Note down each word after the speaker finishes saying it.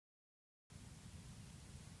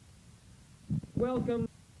welcome,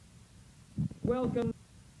 welcome,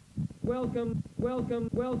 welcome, welcome,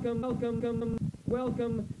 welcome, welcome,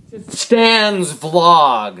 welcome to Stan's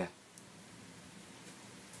vlog.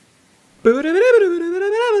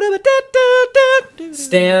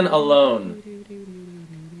 Stan alone.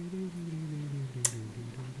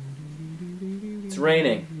 It's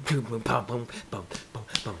raining.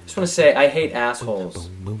 Just want to say I hate assholes.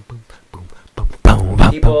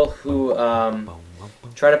 People who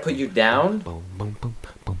try to put you down.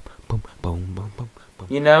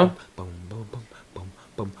 You know?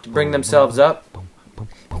 To bring themselves up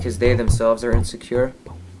because they themselves are insecure.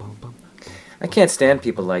 I can't stand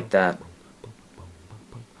people like that.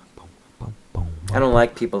 I don't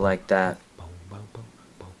like people like that.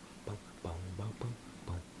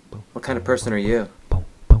 What kind of person are you?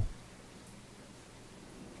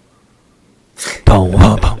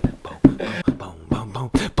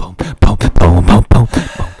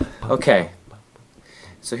 Okay,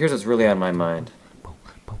 so here's what's really on my mind.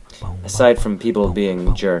 Aside from people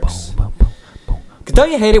being jerks. 'Cause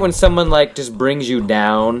don't you hate it when someone like just brings you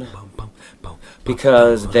down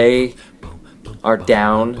because they are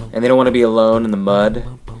down and they don't want to be alone in the mud?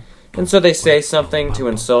 And so they say something to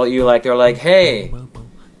insult you, like they're like, hey,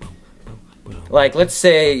 like let's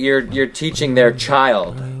say you're teaching their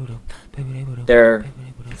child, their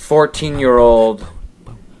 14-year-old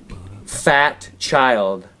fat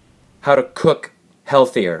child, how to cook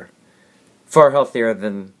healthier. Far healthier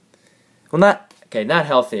than, well, not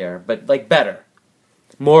healthier, but like better.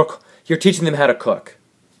 More, you're teaching them how to cook.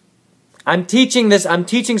 I'm teaching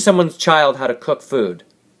someone's child how to cook food.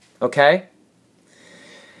 Okay?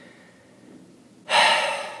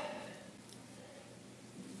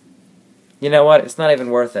 You know what? It's not even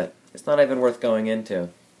worth it. It's not even worth going into.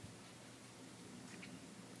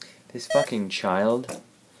 This fucking child,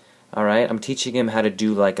 alright? I'm teaching him how to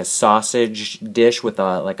do like a sausage dish with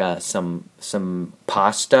some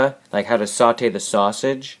pasta, like how to saute the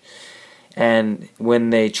sausage. And when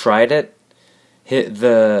they tried it,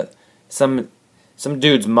 some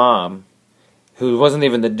dude's mom, who wasn't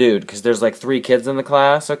even the dude, because there's like 3 kids in the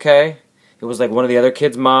class, okay? It was like one of the other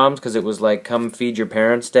kids' moms, because it was like come feed your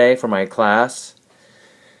parents day for my class.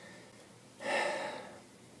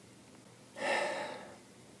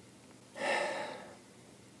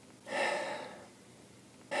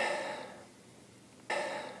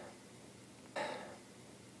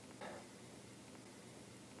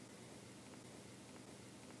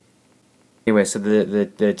 Anyway, so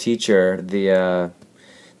the teacher,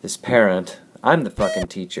 this parent, I'm the fucking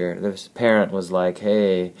teacher. This parent was like,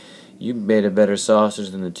 hey, you made a better sausage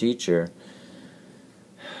than the teacher.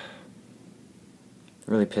 It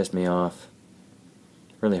really pissed me off.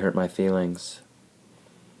 It really hurt my feelings.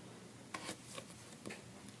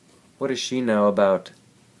 What does she know about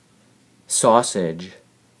sausage?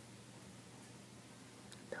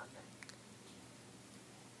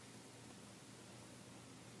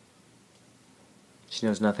 She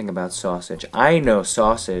knows nothing about sausage. I know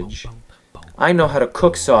sausage. I know how to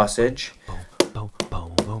cook sausage.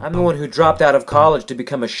 I'm the one who dropped out of college to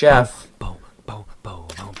become a chef.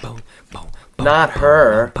 Not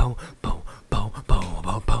her.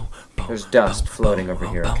 There's dust floating over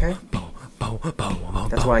here, okay?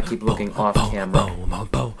 That's why I keep looking off camera.